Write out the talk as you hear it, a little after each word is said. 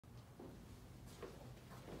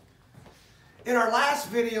In our last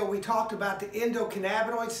video, we talked about the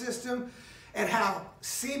endocannabinoid system and how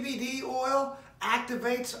CBD oil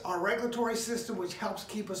activates our regulatory system, which helps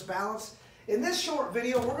keep us balanced. In this short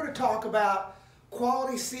video, we're going to talk about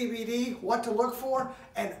quality CBD, what to look for,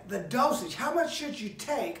 and the dosage. How much should you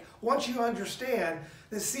take once you understand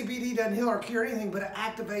that CBD doesn't heal or cure anything, but it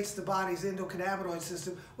activates the body's endocannabinoid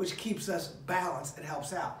system, which keeps us balanced and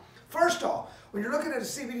helps out. First off, when you're looking at a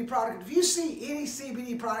CBD product, if you see any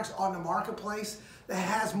CBD products on the marketplace that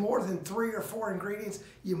has more than 3 or 4 ingredients,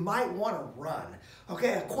 you might want to run.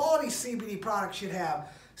 Okay, a quality CBD product should have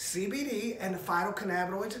CBD and the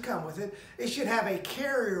phytocannabinoids that come with it. It should have a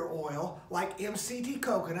carrier oil like MCT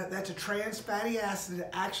coconut. That's a trans fatty acid that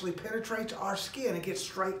actually penetrates our skin and gets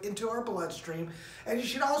straight into our bloodstream. And you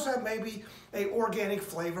should also have maybe an organic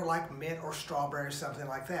flavor like mint or strawberry or something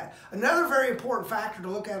like that. Another very important factor to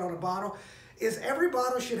look at on a bottle is every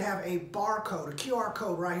bottle should have a barcode, a QR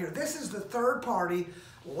code right here. This is the third-party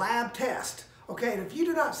lab test. Okay, and if you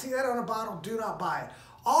do not see that on a bottle, do not buy it.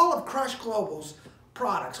 All of Crush Global's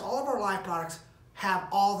products, all of our Life products have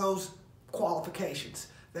all those qualifications.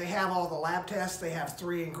 They have all the lab tests, they have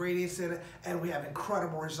 3 ingredients in it, and we have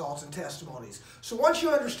incredible results and testimonies. So once you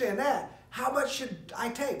understand that, how much should I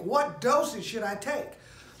take? What dosage should I take?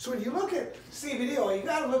 So when you look at CBD oil, you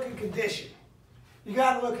gotta look at condition. You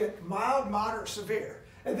gotta look at mild, moderate, severe.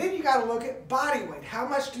 And then you gotta look at body weight. How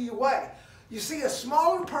much do you weigh? You see, a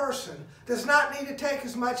smaller person does not need to take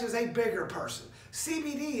as much as a bigger person.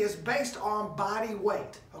 CBD is based on body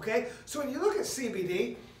weight, okay? So when you look at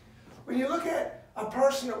CBD, when you look at a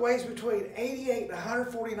person that weighs between 88 and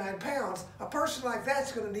 149 pounds, a person like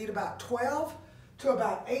that's going to need about 12 to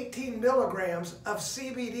about 18 milligrams of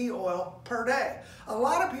CBD oil per day. A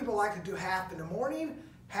lot of people like to do half in the morning,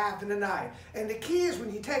 half in the night. And the key is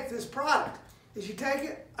when you take this product, is you take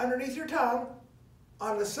it underneath your tongue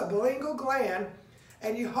on the sublingual gland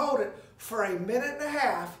and you hold it for 1.5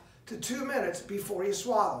 minutes to 2 minutes before you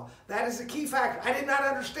swallow. That is a key factor. I did not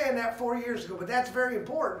understand that 4 years ago, but that's very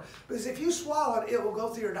important because if you swallow it, it will go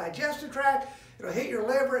through your digestive tract, it'll hit your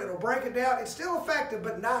liver, it'll break it down. It's still effective,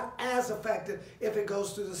 but not as effective if it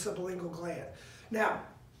goes through the sublingual gland. Now,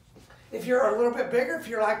 if you're a little bit bigger, if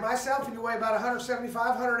you're like myself and you weigh about 175,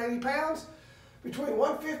 180 pounds, between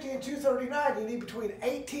 150 and 239, you need between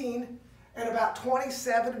 18 and about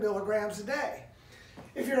 27 milligrams a day.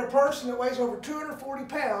 If you're a person that weighs over 240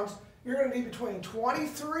 pounds, you're going to need between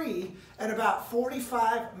 23 and about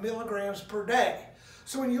 45 milligrams per day.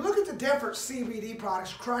 So when you look at the different CBD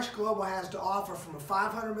products Crush Global has to offer, from a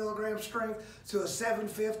 500 milligram strength to a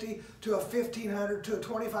 750 to a 1500 to a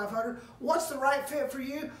 2500, what's the right fit for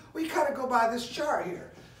you? Well, you kind of go by this chart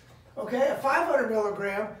here. Okay, a 500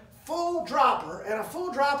 milligram full dropper, and a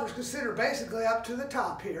full dropper is considered basically up to the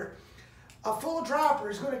top here. A full dropper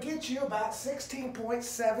is going to get you about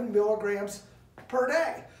 16.7 milligrams per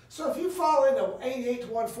day. So if you fall into 88 to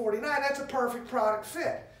 149, that's a perfect product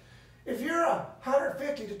fit. If you're a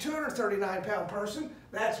 150 to 239 pound person,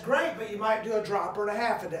 that's great, but you might do a dropper and a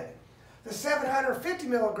half a day. The 750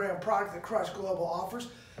 milligram product that Crush Global offers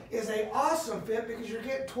is an awesome fit because you're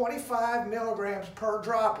getting 25 milligrams per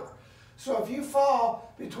dropper. So if you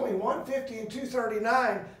fall between 150 and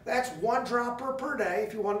 239, that's 1 dropper per day.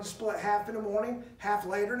 If you want to split half in the morning, half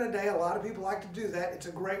later in the day, a lot of people like to do that. It's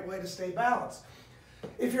a great way to stay balanced.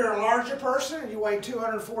 If you're a larger person and you weigh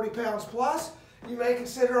 240 pounds plus, you may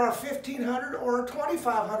consider our 1500 or a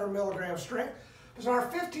 2500 milligram strength. Because our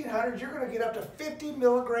 1500, you're going to get up to 50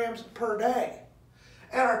 milligrams per day.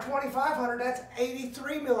 And our 2500, that's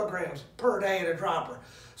 83 milligrams per day in a dropper.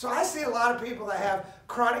 So I see a lot of people that have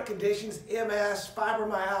chronic conditions, MS,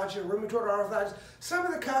 fibromyalgia, rheumatoid arthritis. Some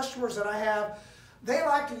of the customers that I have, they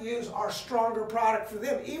like to use our stronger product for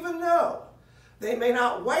them. Even though they may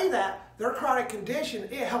not weigh that, their chronic condition,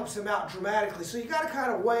 it helps them out dramatically. So you got to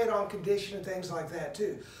kind of weigh it on condition and things like that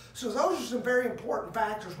too. So those are some very important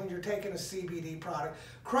factors when you're taking a CBD product.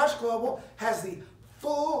 Crush Global has the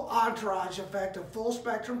full entourage effect of full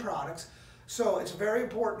spectrum products. So it's very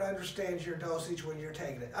important to understand your dosage when you're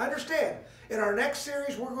taking it. Understand, in our next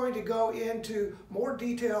series, we're going to go into more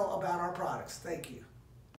detail about our products. Thank you.